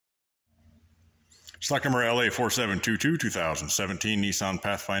Stock number LA4722, 2017 Nissan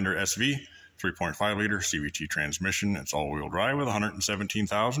Pathfinder SV, 3.5 liter CVT transmission. It's all-wheel drive with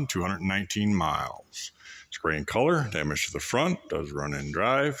 117,219 miles. It's gray in color, damage to the front, does run and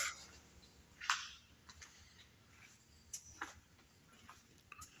drive.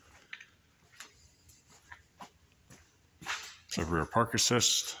 So rear park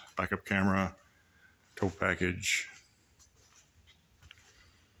assist, backup camera, tow package.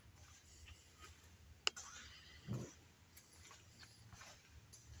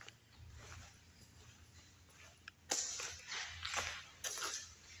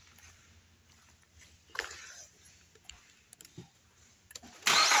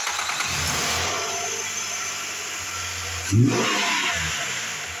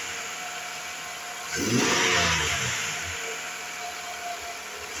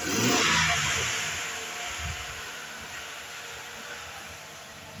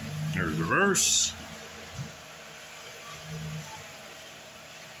 There's reverse.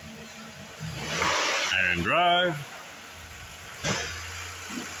 And drive.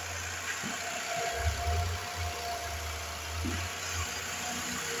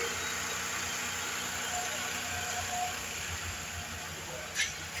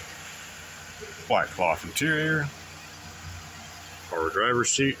 Black cloth interior. Power driver's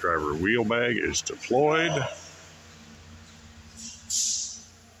seat. Driver wheel bag is deployed.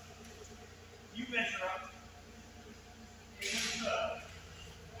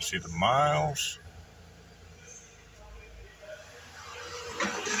 See the miles.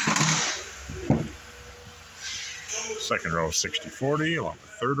 Second row 60/40 along with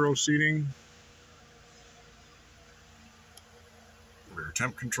third row seating. Rear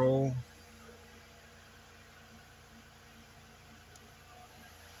temp control.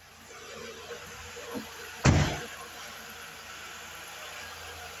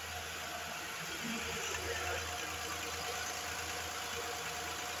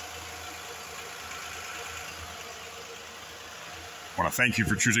 I want to thank you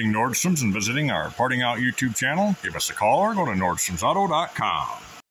for choosing Nordstrom's and visiting our Parting Out YouTube channel. Give us a call or go to nordstromsauto.com.